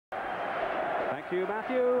Thank you,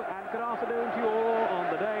 Matthew, and good afternoon to you all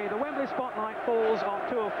on the day. The Wembley spotlight falls on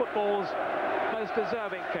two of football's most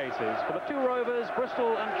deserving cases. For the two Rovers,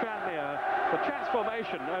 Bristol and Tranmere, the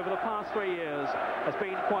transformation over the past 3 years has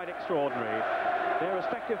been quite extraordinary. Their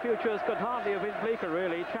respective futures could hardly have been bleaker,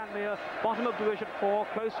 really. Tranmere, bottom of Division 4,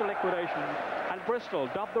 close to liquidation, and Bristol,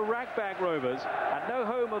 dubbed the Ragbag Rovers, had no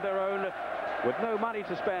home of their own, with no money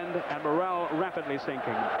to spend and morale rapidly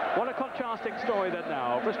sinking. What a contrasting story that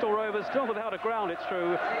now. Bristol Rovers still without a ground, it's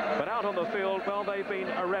true, but out on the field, well, they've been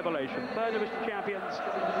a revelation. Third Division champions,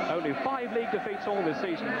 only 5 league defeats all this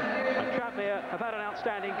season, and Tranmere have had an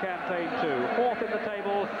outstanding campaign too. Fourth in the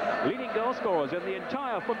table, leading goal scorers in the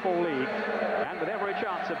entire Football League, and with every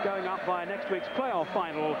chance of going up by next week's playoff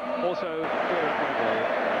final, also here at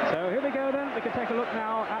Wembley. So here we go then. We can take a look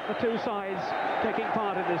now at the two sides taking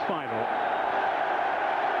part in this final.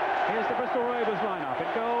 Here's the Bristol Rovers lineup. In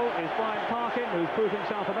goal is Brian Parkin, who's proved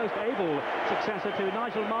himself a most able successor to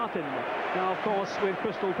Nigel Martin, now of course with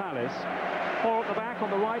Crystal Palace. Four at the back,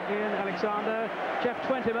 on the right Ian Alexander, Jeff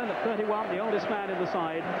Twentyman at 31, the oldest man in the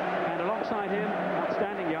side, and alongside him,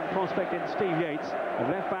 outstanding young prospect in Steve Yates, and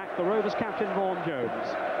left back the Rovers captain Vaughan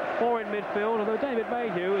Jones. Four in midfield, although David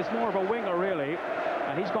Mayhew is more of a winger really,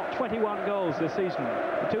 and he's got 21 goals this season.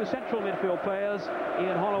 The two central midfield players,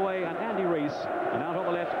 Ian Holloway and Andy Rees, and out on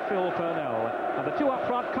the left, Phil Purnell. And the two up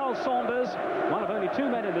front, Carl Saunders, one of only 2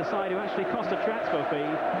 men in the side who actually cost a transfer fee,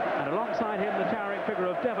 and alongside him the towering figure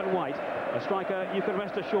of Devon White, a striker you can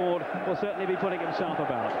rest assured will certainly be putting himself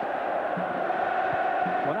about.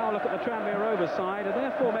 Well, now look at the Tranmere Rovers side, and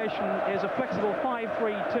their formation is a flexible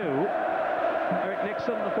 5-3-2. Eric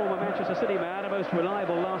Nixon, the former Manchester City man, a most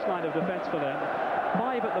reliable last line of defence for them.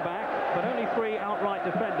 5 at the back, but only 3 outright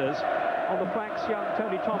defenders. On the flanks, young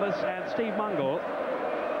Tony Thomas and Steve Mungle,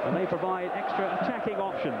 and they provide extra attacking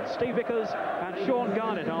options. Steve Vickers and Sean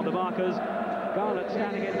Garnett are the markers. Garnett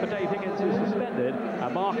standing in for Dave Higgins, who's suspended,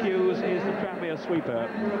 and Mark Hughes is the Tranmere sweeper.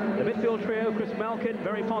 The midfield trio, Chris Malkin,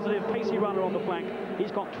 very positive, pacey runner on the flank.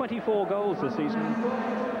 He's got 24 goals this season.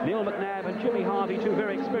 Neil McNabb and Jimmy Harvey, two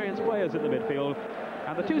very experienced players in the midfield.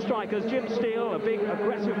 And the two strikers, Jim Steele, a big,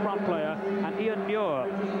 aggressive front player, and Ian Muir,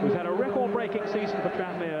 who's had a record-breaking season for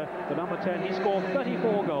Tranmere, the number 10. He scored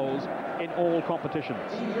 34 goals in all competitions.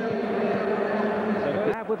 So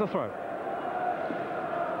McNabb with the throw.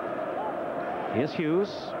 Here's Hughes,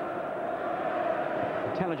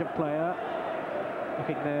 intelligent player,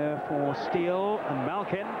 looking there for Steele and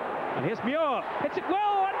Malkin. And here's Muir, hits it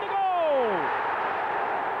well, and the goal!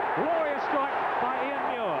 Glorious strike by Ian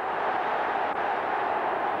Muir.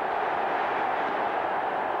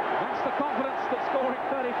 That's the confidence that scoring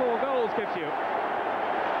 34 goals gives you.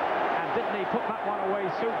 And didn't he put that one away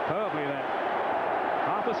superbly then?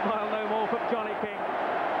 Half a smile no more from Johnny King.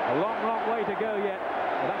 A long, long way to go yet,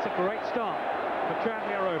 but that's a great start for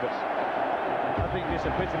Tranmere Rovers. I think this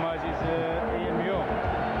epitomises Ian Muir.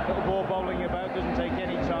 Little ball bowling about, doesn't take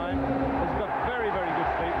any time. He's got very, very good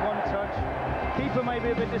feet, one touch. Keeper may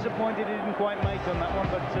be a bit disappointed he didn't quite make on that one,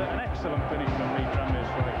 but an excellent finish from the Tranmere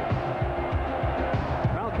striker.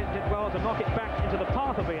 Malkin did well to knock it back into the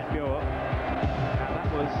path of Ian Muir, and that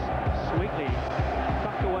was sweetly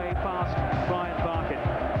tucked away past Brian Parkin.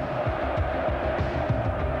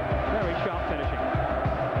 Very sharp finishing.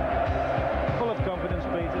 Full of confidence,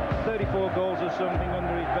 Peter. 34 goals or something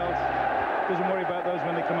under his belt. Doesn't worry about those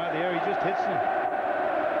when they come out the air, he just hits them.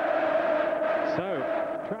 So,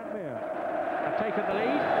 Tranmere have taken the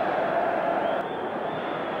lead.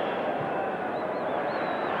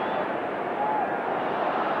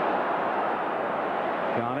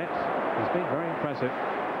 Garnett, he's been very impressive.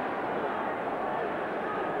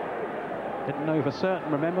 Didn't know for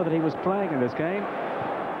certain, remember, that he was playing in this game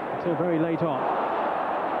until very late on.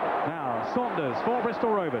 Now, Saunders for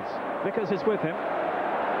Bristol Rovers. Vickers is with him.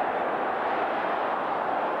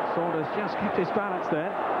 Saunders just kept his balance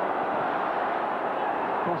there.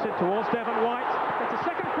 Cross it towards Devon White. Gets a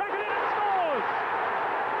second crack at it and scores!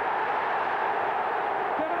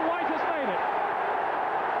 Devon White has made it.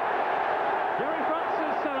 Jerry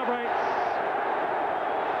Francis celebrates.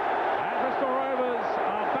 And Bristol Rovers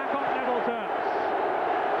are back on level terms.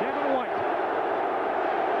 Devon White.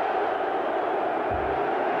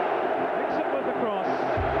 Nixon with the cross.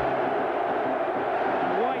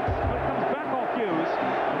 White, but it comes back off Hughes,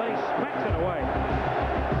 and then he smacks it away.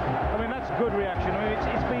 I mean, that's a good reaction. I mean, there's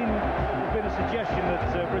been a suggestion that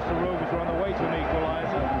Bristol Rovers were on the way to an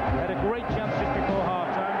equaliser. Had a great chance just before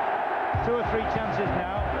half-time. 2 or 3 chances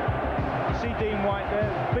now. You see Dean White there,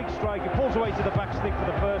 big striker, pulls away to the back stick for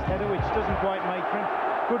the first header, which doesn't quite make for him.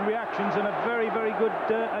 Good reactions and a very, very good,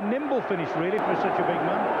 a nimble finish really for such a big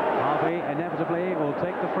man. Harvey inevitably will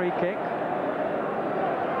take the free kick.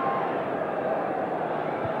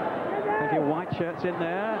 Plenty of white shirts in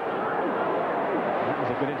there. That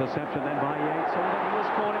was a good interception then by Yates. So he was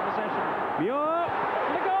caught in possession. Muir,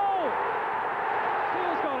 and a goal!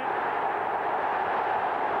 Steele's got it.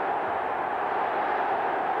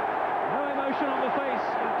 No emotion on the face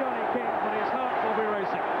of Johnny King, but his heart will be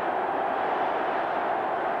racing.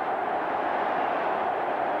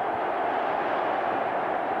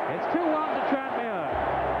 It's 2-1 to Tranmere.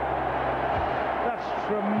 That's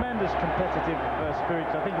tremendous competitive spirit.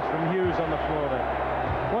 I think it's from Hughes on the floor there.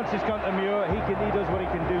 Once it's gone to Muir, he does what he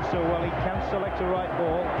can do so well. He can select a right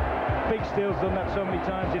ball. Big Steele's done that so many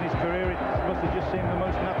times in his career. It must have just seemed the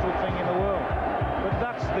most natural thing in the world. But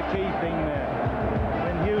that's the key thing there.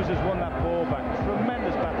 When Hughes has won that ball back,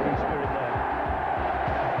 tremendous battling spirit there.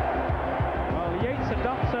 Well, Yates had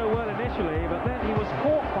done so well initially, but then he was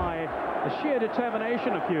caught by the sheer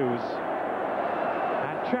determination of Hughes.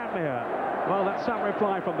 And Tranmere, well, that's some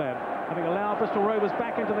reply from them, having allowed Bristol Rovers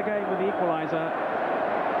back into the game with the equaliser.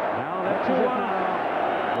 Now they're 2-1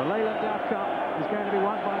 up. The Leyland Daf Cup is going to be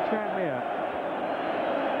won by Tranmere.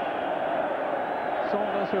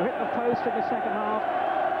 Saunders, who hit the post in the second half,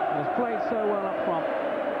 and has played so well up front,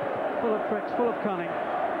 full of tricks, full of cunning.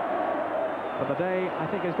 But the day, I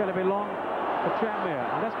think, is going to be long for Tranmere,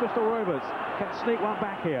 unless Bristol Rovers can sneak one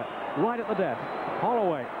back here, right at the death.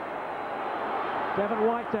 Holloway. Devon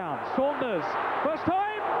White down. Saunders. First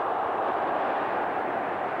time!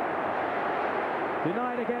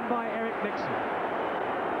 Denied again by Eric Nixon.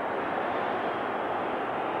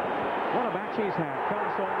 What a match he's had.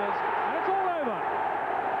 Comes Saunders. And it's all over.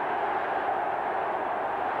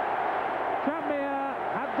 Tranmere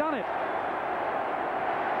have done it.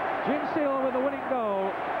 Jim Steele with the winning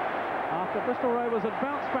goal after Bristol Rovers had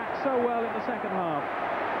bounced back so well in the second half.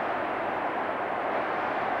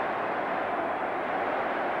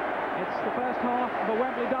 It's the first half of a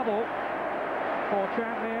Wembley double for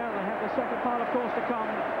Tranmere. They have the second part, of course, to come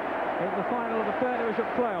in the final of the third division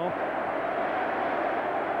playoff.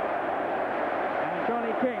 And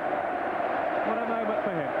Johnny King, what a moment for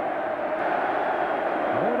him.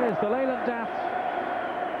 There it is, the Leyland Daf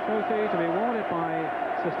trophy to be awarded by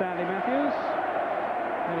Sir Stanley Matthews.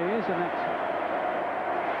 There he is in that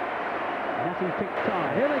natty pink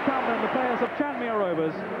tie. Here they come then, the players of Tranmere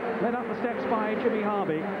Rovers, led up the steps by Jimmy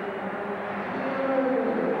Harvey.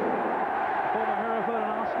 Former Hereford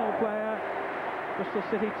and Arsenal player, Bristol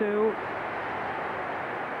City too.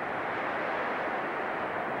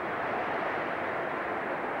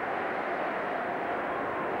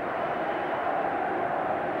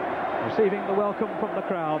 Receiving the welcome from the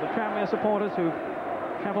crowd, the Tranmere supporters who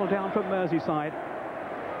travelled down from Merseyside,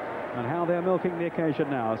 and how they're milking the occasion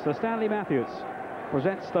now. Sir Stanley Matthews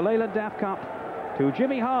presents the Leyland Daf Cup to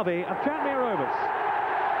Jimmy Harvey of Tranmere Rovers.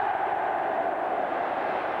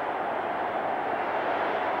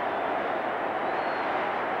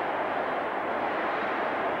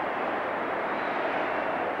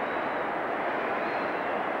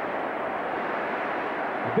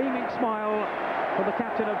 A beaming smile for the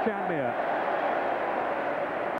captain of Tranmere.